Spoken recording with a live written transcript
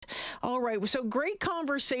All right. So great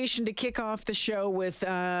conversation to kick off the show with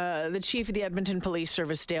the chief of the Edmonton Police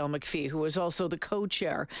Service, Dale McPhee, who is also the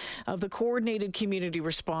co-chair of the Coordinated Community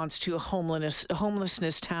Response to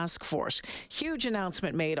Homelessness Task Force. Huge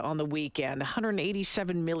announcement made on the weekend.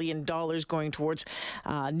 $187 million going towards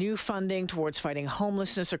new funding towards fighting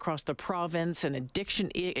homelessness across the province and addiction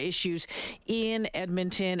issues in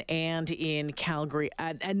Edmonton and in Calgary.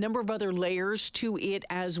 A number of other layers to it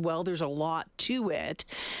as well. There's a lot to it.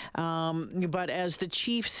 But as the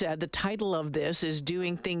chief said, the title of this is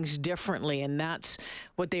Doing Things Differently, and that's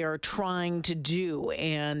what they are trying to do,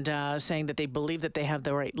 and saying that they believe that they have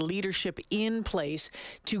the right leadership in place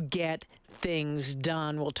to get things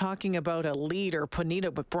done. Well, talking about a leader,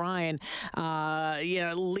 Puneeta McBrien,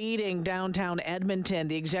 leading downtown Edmonton,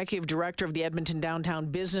 the executive director of the Edmonton Downtown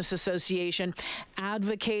Business Association,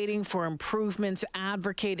 advocating for improvements,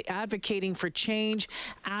 advocating for change,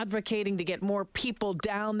 advocating to get more people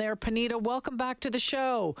down there. Puneeta, welcome back to the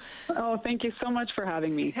show. Oh, thank you so much for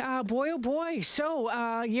having me. Boy, oh boy.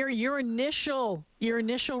 So your initial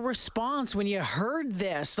response when you heard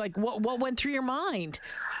this, like what went through your mind?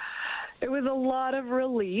 It was a lot of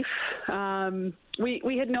relief.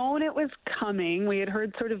 We had known it was coming. We had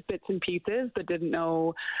heard sort of bits and pieces, but didn't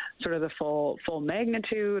know sort of the full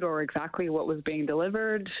magnitude or exactly what was being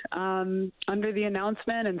delivered under the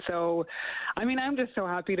announcement. And so, I mean, I'm just so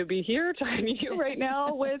happy to be here talking to you right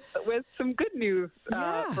now with some good news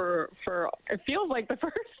for it feels like the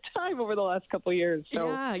first time over the last couple of years. So,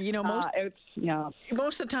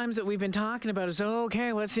 most of the times that we've been talking about is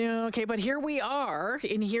but here we are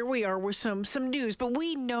with some news. But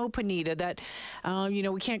we know, Puneeta, that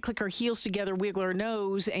we can't click our heels together, wiggle our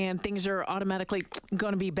nose, and things are automatically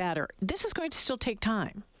going to be better. This is going to still take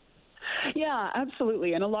time. Yeah,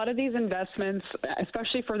 absolutely. And a lot of these investments,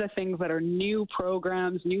 especially for the things that are new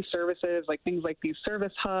programs, new services, like things like these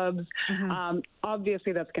service hubs,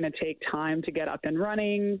 obviously that's going to take time to get up and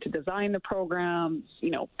running, to design the programs,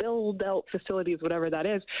 build out facilities, whatever that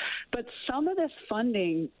is. But some of this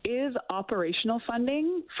funding is operational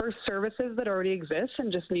funding for services that already exist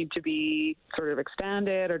and just need to be sort of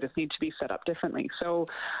expanded or just need to be set up differently. So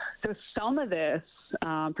some of this,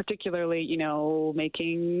 particularly,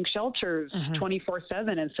 making shelters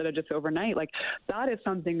 24/7 instead of just overnight. Like that is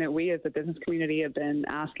something that we as a business community have been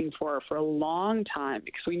asking for a long time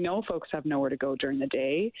because we know folks have nowhere to go during the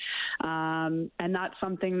day. And that's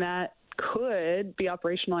something that could be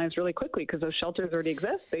operationalized really quickly because those shelters already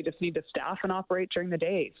exist. They just need to staff and operate during the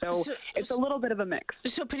day. So it's a little bit of a mix.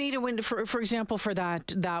 So Puneeta, when, for example, for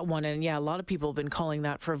that one, and a lot of people have been calling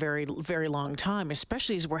that for a very, very long time,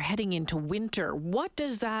 especially as we're heading into winter. What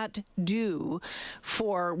does that do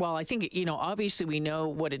for, I think, obviously we know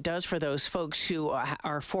what it does for those folks who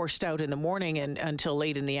are forced out in the morning and until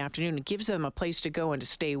late in the afternoon. It gives them a place to go and to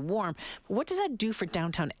stay warm. What does that do for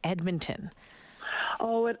downtown Edmonton?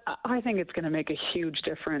 Oh, I think it's going to make a huge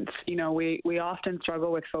difference. We often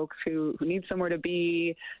struggle with folks who need somewhere to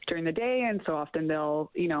be during the day, and so often they'll,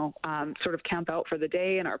 sort of camp out for the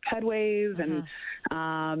day in our pedways, and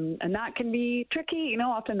that can be tricky.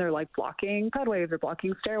 Often they're like blocking pedways or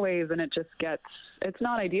blocking stairways, and it's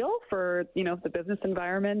not ideal for, the business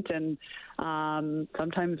environment, and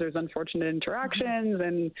sometimes there's unfortunate interactions,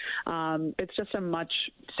 and it's just a much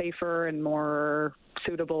safer and more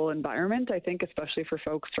suitable environment, I think, especially for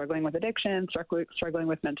folks struggling with addiction, struggling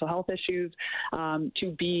with mental health issues,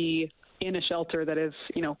 to be in a shelter that is,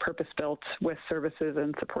 purpose-built with services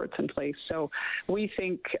and supports in place. So we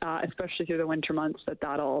think, especially through the winter months,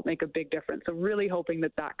 that'll make a big difference. So really hoping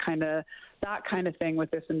that kind of thing with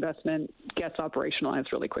this investment gets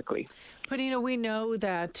operationalized really quickly. Puneeta, we know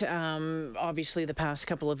that obviously the past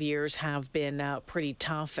couple of years have been pretty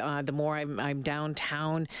tough. The more I'm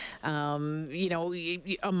downtown, a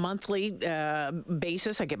monthly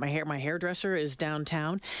basis, I get my hairdresser is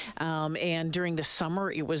downtown, and during the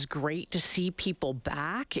summer it was great to see people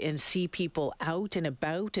back and see people out and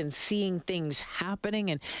about and seeing things happening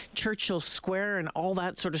in Churchill Square and all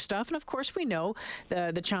that sort of stuff. And of course, we know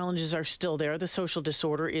the challenges are still there. The social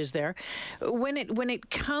disorder is there. When it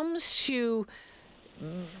comes to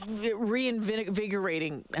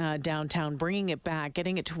reinvigorating downtown, bringing it back,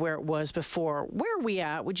 getting it to where it was before, where are we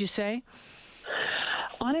at, would you say?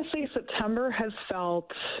 Honestly, September has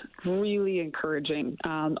felt really encouraging.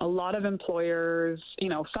 A lot of employers,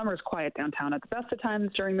 summer's quiet downtown at the best of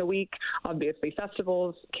times during the week. Obviously,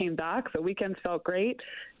 festivals came back. The weekends felt great.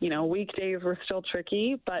 Weekdays were still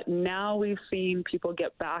tricky, but now we've seen people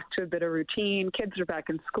get back to a bit of routine. Kids are back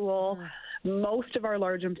in school. most of our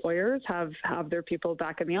large employers have their people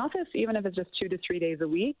back in the office, even if it's just 2 to 3 days a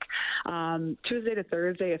week. Tuesday to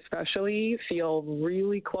Thursday especially feel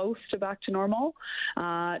really close to back to normal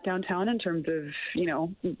downtown in terms of,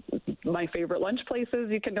 my favorite lunch places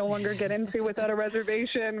you can no longer get into without a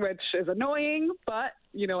reservation, which is annoying, but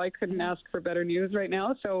I couldn't ask for better news right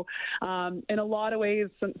now. So in a lot of ways,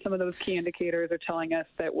 some of those key indicators are telling us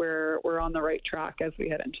that we're on the right track as we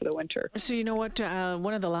head into the winter. So you know what,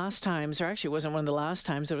 one of the last times, or actually it wasn't one of the last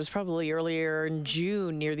times, it was probably earlier in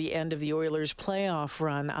June near the end of the Oilers playoff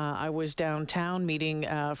run. I was downtown meeting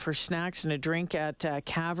for snacks and a drink at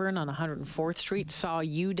Cavern on 104th Street. Saw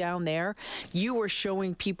you down there. You were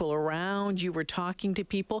showing people around. You were talking to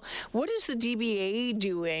people. What is the DBA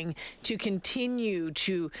doing to continue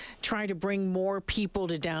to try to bring more people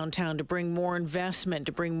to downtown, to bring more investment,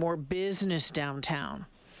 to bring more business downtown?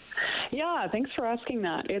 Yeah, thanks for asking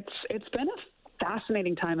that. It's been a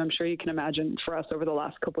fascinating time, I'm sure you can imagine, for us over the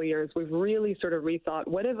last couple of years. We've really sort of rethought,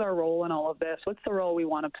 what is our role in all of this? What's the role we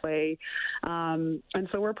want to play? And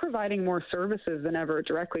so we're providing more services than ever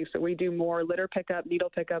directly. So we do more litter pickup, needle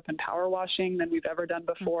pickup, and power washing than we've ever done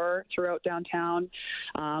before throughout downtown.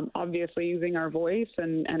 Obviously, using our voice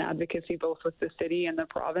and advocacy both with the city and the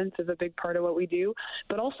province is a big part of what we do,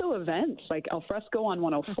 but also events like Al Fresco on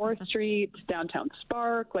 104th Street, Downtown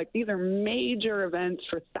Spark. Like, these are major events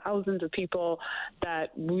for thousands of people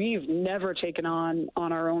that we've never taken on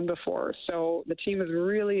our own before. So the team is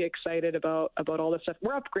really excited about all this stuff.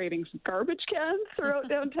 We're upgrading some garbage cans throughout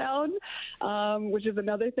downtown, which is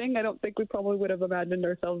another thing I don't think we probably would have imagined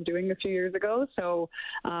ourselves doing a few years ago. So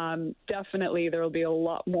definitely there will be a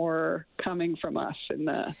lot more coming from us in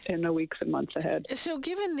the weeks and months ahead. So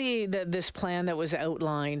given this plan that was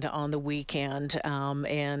outlined on the weekend,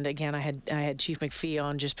 and again, I had Chief McPhee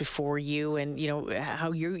on just before you, and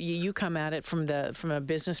how you come at it from a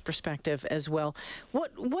business perspective as well.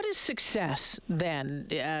 What is success then,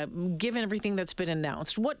 given everything that's been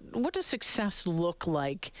announced? What does success look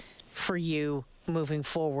like for you moving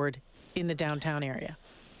forward in the downtown area?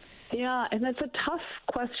 Yeah, and that's a tough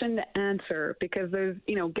question to answer because there's,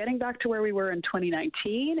 getting back to where we were in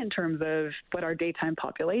 2019 in terms of what our daytime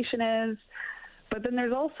population is. But then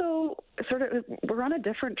there's also we're on a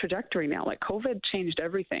different trajectory now. Like, COVID changed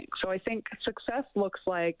everything. So I think success looks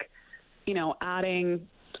like, adding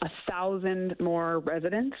 1,000 more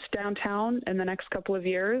residents downtown in the next couple of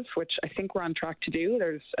years, which I think we're on track to do.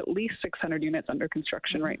 There's at least 600 units under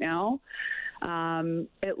construction right now.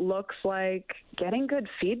 It looks like getting good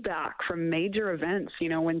feedback from major events.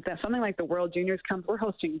 When something like the World Juniors comes, we're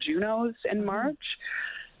hosting Junos in March.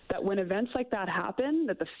 That when events like that happen,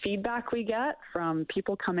 that the feedback we get from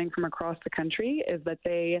people coming from across the country is that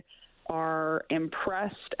they are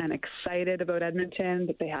impressed and excited about Edmonton,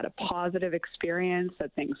 that they had a positive experience,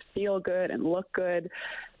 that things feel good and look good.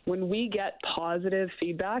 When we get positive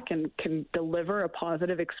feedback and can deliver a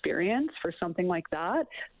positive experience for something like that,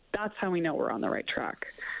 that's how we know we're on the right track.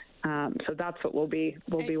 So that's what we'll be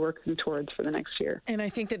working towards for the next year. And I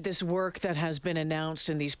think that this work that has been announced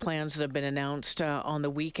and these plans that have been announced on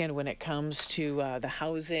the weekend when it comes to the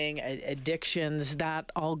housing, addictions,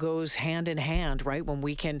 that all goes hand in hand, right? When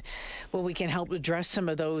we can help address some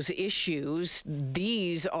of those issues,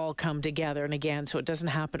 these all come together. And again, so it doesn't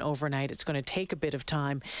happen overnight. It's going to take a bit of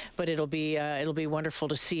time, but it'll be wonderful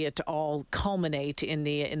to see it all culminate in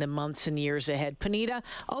the months and years ahead. Puneeta,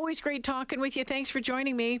 always great talking with you. Thanks for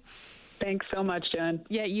joining me. Thanks so much, Jen.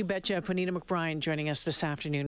 Yeah, you betcha. Puneeta McBride joining us this afternoon.